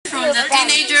and the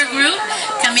teenager group,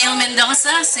 Camille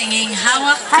Mendoza, singing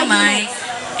Hawak Kamay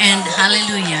and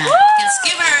Hallelujah. Let's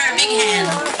give her a big hand.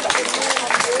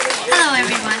 Hello,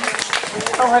 everyone.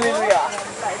 Oh, hallelujah.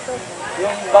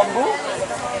 Yung bamboo?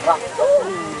 Rock.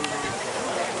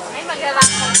 Ay, mag-rock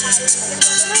tayo.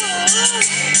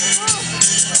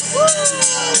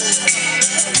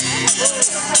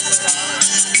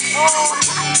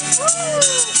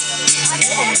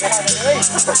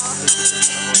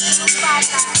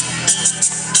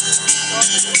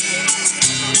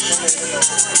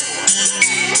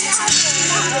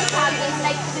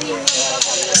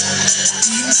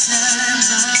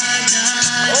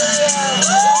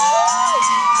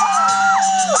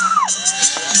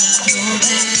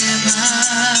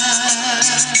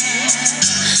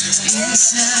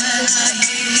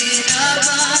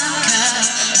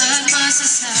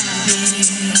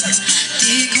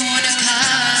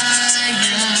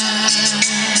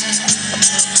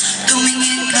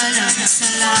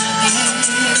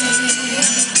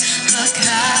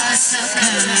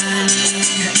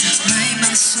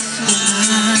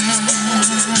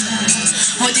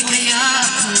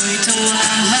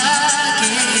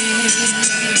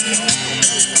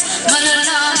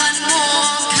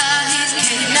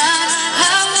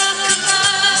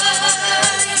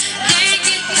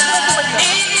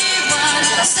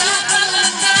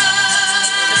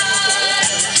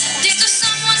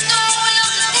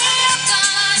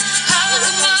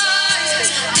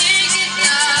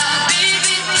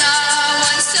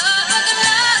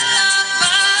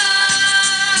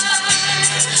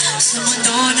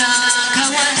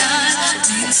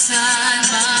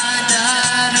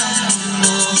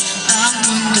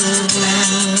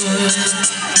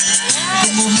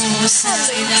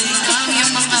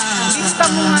 Lista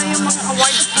mo nga yung mga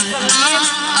awards ni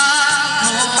Camille.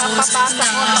 Papapasa ko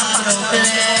ang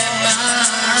problema.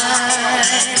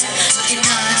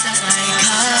 Tinatangay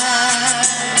ka,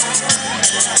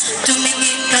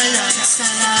 tumingin ka lang sa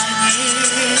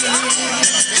langit.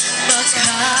 Baka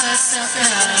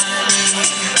sakaling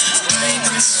may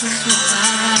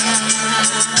masubukan,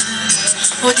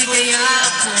 o di kaya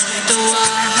ako'y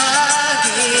tuwagin.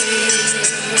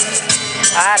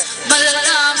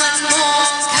 Malalaman mo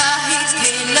kahit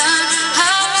kailan,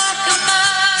 hawak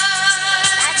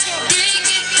kamay, di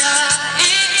kita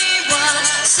iiwan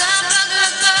sa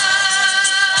paglakbay.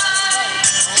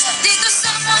 Dito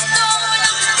sa mundo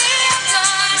walang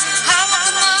katiyakan, hawak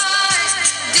kamay,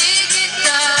 di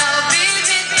kita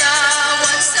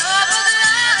bibitawan sa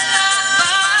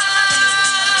paglalakbay.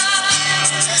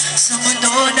 Sa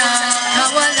mundo na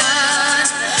kawalan,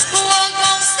 huwag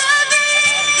mong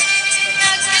sabihin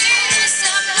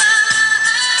nag-iisa ka.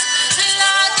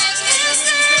 Laging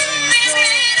isipin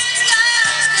meron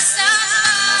kang kasama.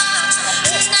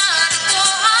 Narito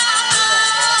ako,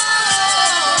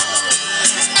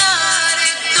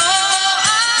 narito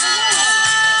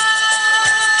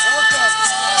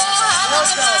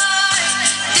ako.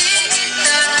 Di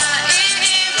kita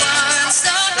iiwan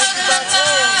sa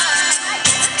paglakbay.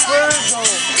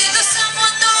 Dito sa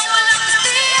mundo walang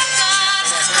katiyakan,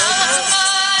 hawak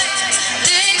kamay,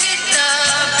 di kita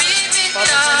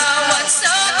bibitawan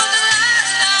sa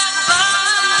paglalakbay.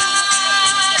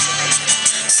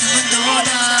 Sa mundo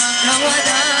na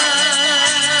kawalan,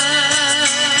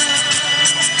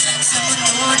 sa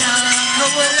mundo na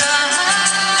kawalan,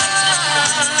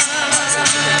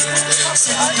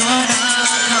 sa mundo na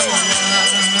kawalan.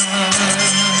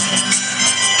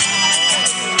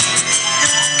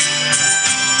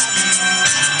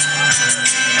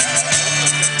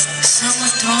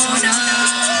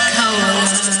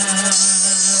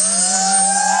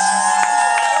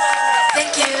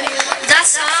 Thank you. That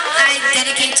song I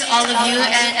dedicate to all of you,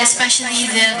 and especially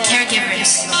the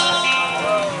caregivers.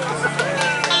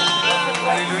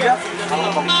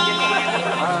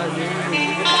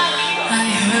 I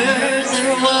heard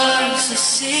there was a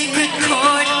secret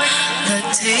chord that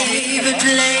David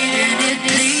played and it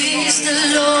pleased the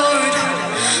Lord,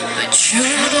 but you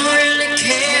don't really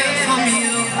care for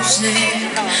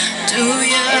music, do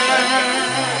ya?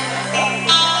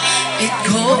 It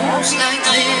goes like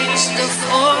this: the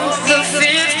fourth, the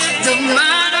fifth, the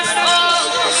minor fall,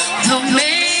 the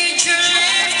major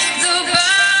lift, the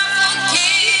baffled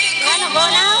key,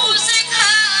 composing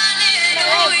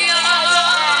hallelujah.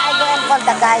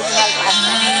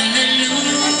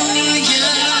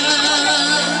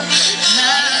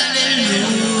 Hallelujah,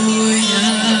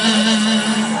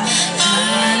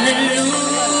 hallelujah,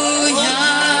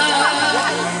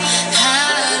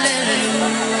 hallelujah.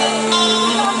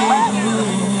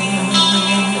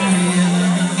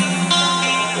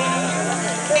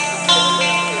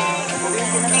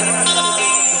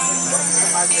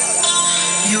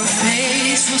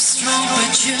 strong,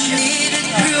 but you needed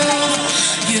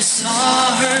proof. You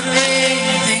saw her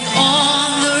bathing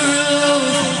on the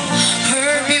roof.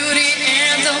 Her beauty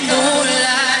and the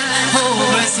moonlight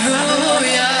overthrew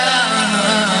ya.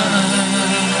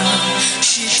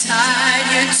 She tied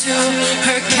you to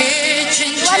her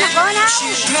kitchen chair.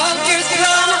 She broke your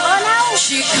throat.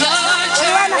 She cut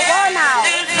your hair.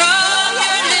 And from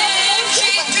your lips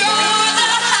she drew the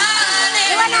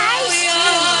hallelujah.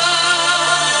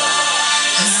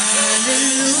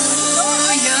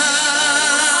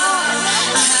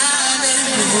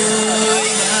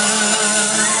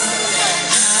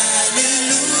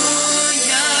 Hallelujah.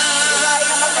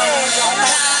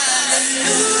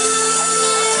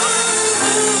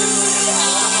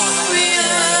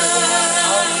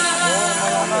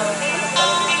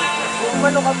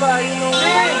 Ano ka ba? Yun o.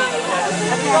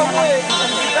 Ikaw mo eh.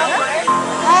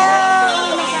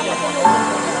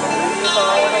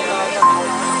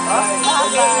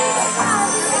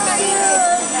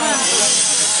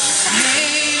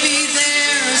 Maybe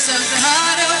there's a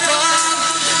God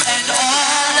above, and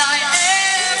all I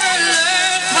ever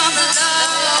learned from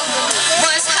love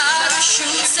was how to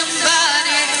shoot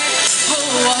somebody who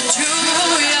walked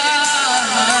through ya.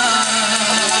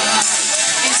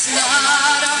 It's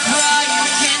not a cry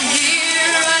you can hear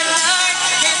at night.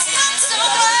 It's not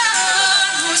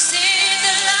someone who's in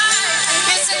the light.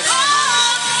 It's a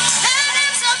call and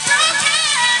it's a broken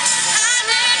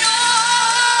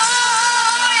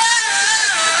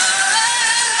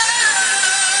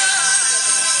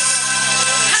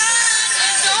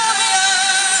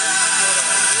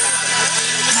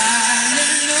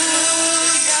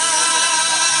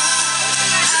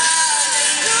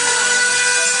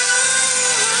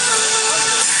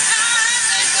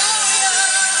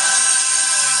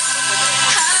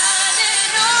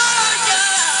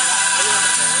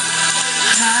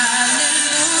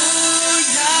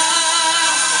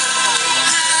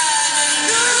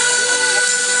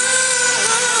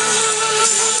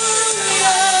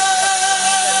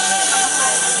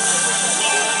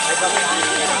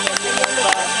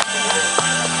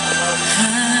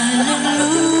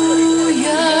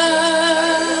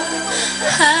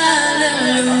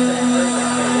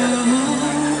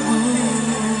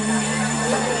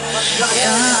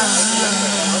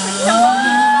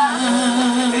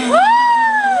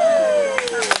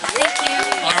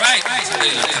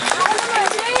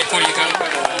Before you go,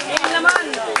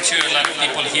 I'm sure a lot of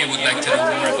people here would like to know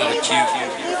more about you.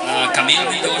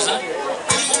 Camille Mendoza,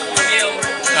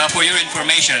 for your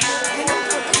information,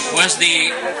 was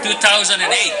the 2008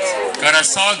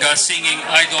 Karasaga Singing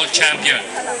Idol Champion.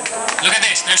 Look at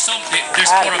this, there's 4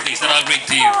 of these that I'll read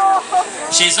to you.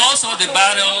 She's also the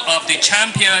Battle of the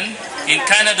Champion in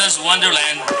Canada's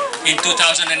Wonderland in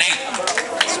 2008.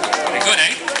 Very good,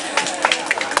 eh?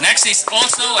 Next is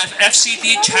also an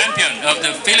FCT champion of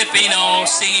the Filipino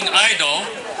Singing Idol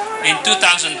in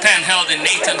 2010, held in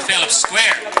Nathan Phillips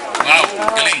Square. Wow,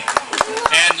 galing.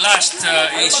 And last,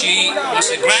 she was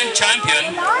the grand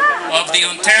champion of the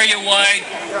Ontario-wide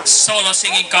solo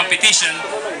singing competition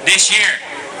this year.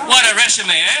 What a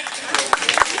resume, eh?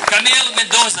 Camille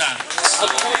Mendoza,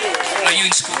 are you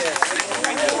in school?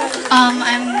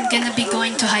 I'm gonna be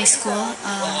going to high school.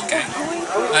 Okay.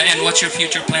 And what's your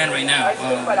future plan right now?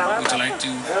 Would you like to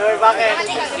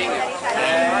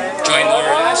join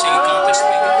more singing contests?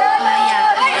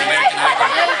 American Idol.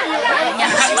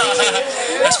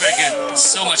 That's very good.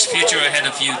 So much future ahead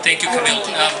of you. Thank you, Camille.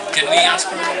 Can we ask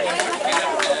for one more?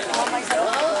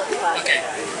 Okay.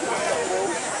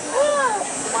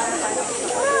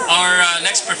 Our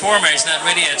next performer is not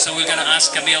ready yet, so we're gonna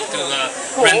ask Camille to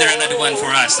render another one for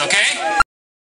us. Okay?